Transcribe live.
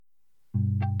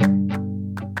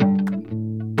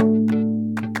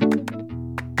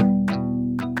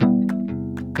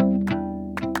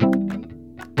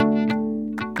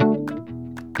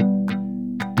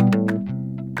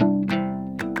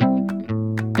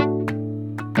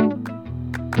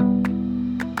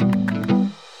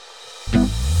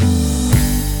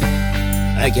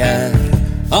اگر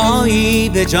آیی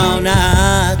به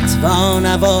جانت و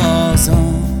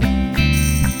نوازم،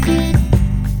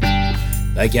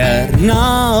 اگر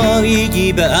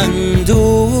نایی به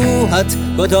اندوهت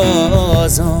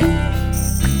گدازم،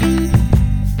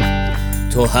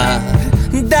 تو هر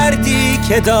دردی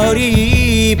که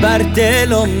داری بر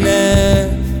دلم نه،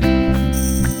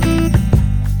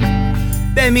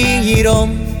 بمیرم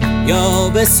یا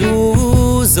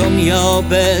بسوزم یا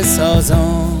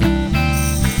بسازم.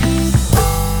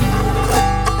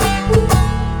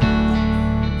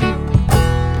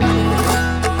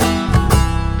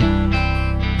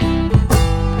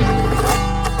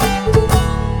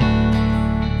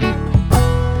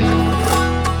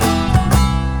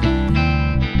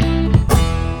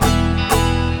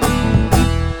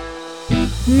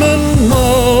 من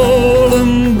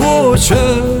ماڵم بۆ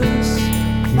چەس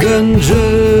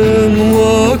گەنجم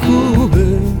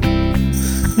واکوبێ،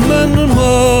 من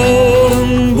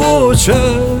ماڵم بۆ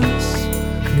چەس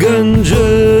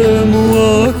گەنجم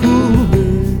واکوبێ،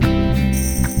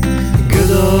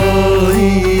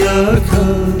 گداییەکەم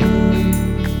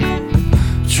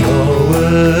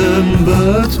چاوم بە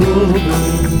تۆ بێ،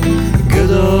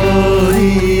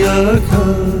 گداییەکەم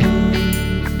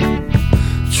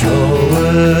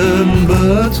چاوم به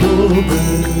تو به.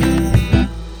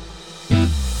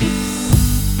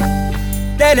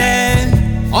 دل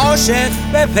عاشق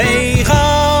به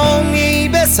پیغامی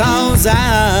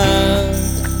بسازد،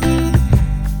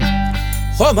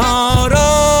 خمار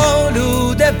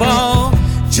آلوده با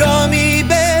جامی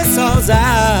بسازد،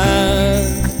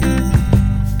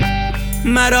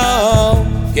 مرا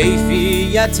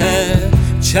کیفیت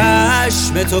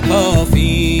چشم تو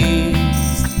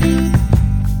کافیست،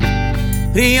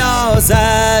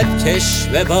 ریاضت کش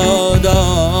به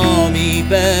بادامی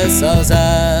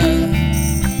بسازد،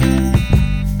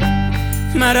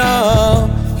 مرا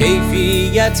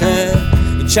کیفیت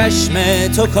چشم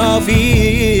تو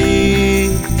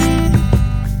کافیست،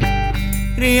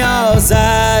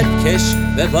 ریاضت کش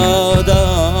به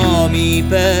بادامی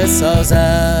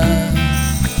بسازد.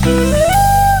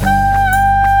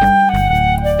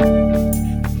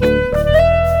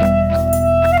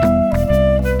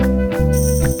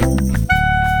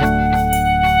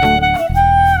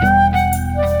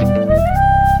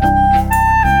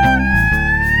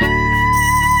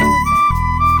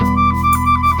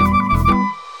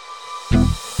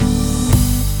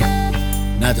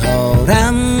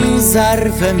 ندارم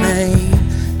ظرف می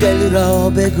دل را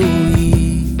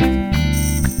بگویید،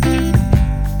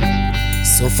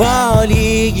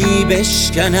 سفالی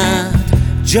بشکند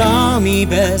جامی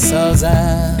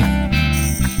بسازد،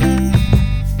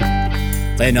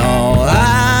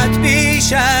 قناعت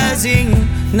بیش از این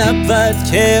نبود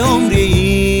که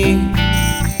عمری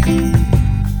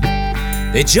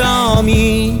به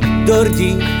جامی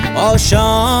دردی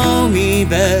آشامی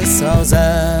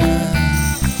بسازد.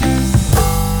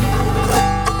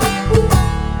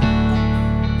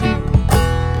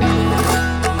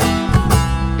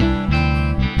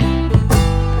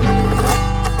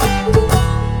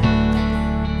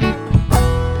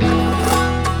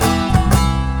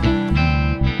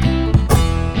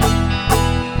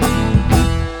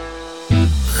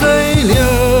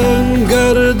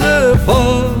 گرد پا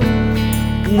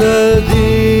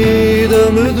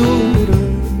ندیدم دوره،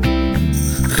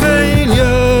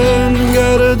 خیلیم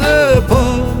گرد پا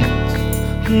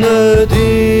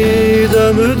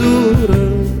ندیدم دوره،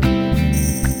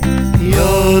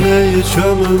 یانه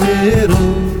چم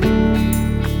میرم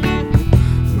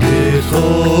بی تو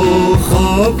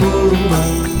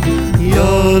خوابونم،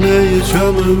 یانه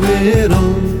چم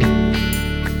میرم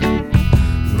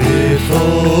بی تو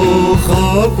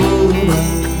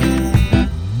خوابونم.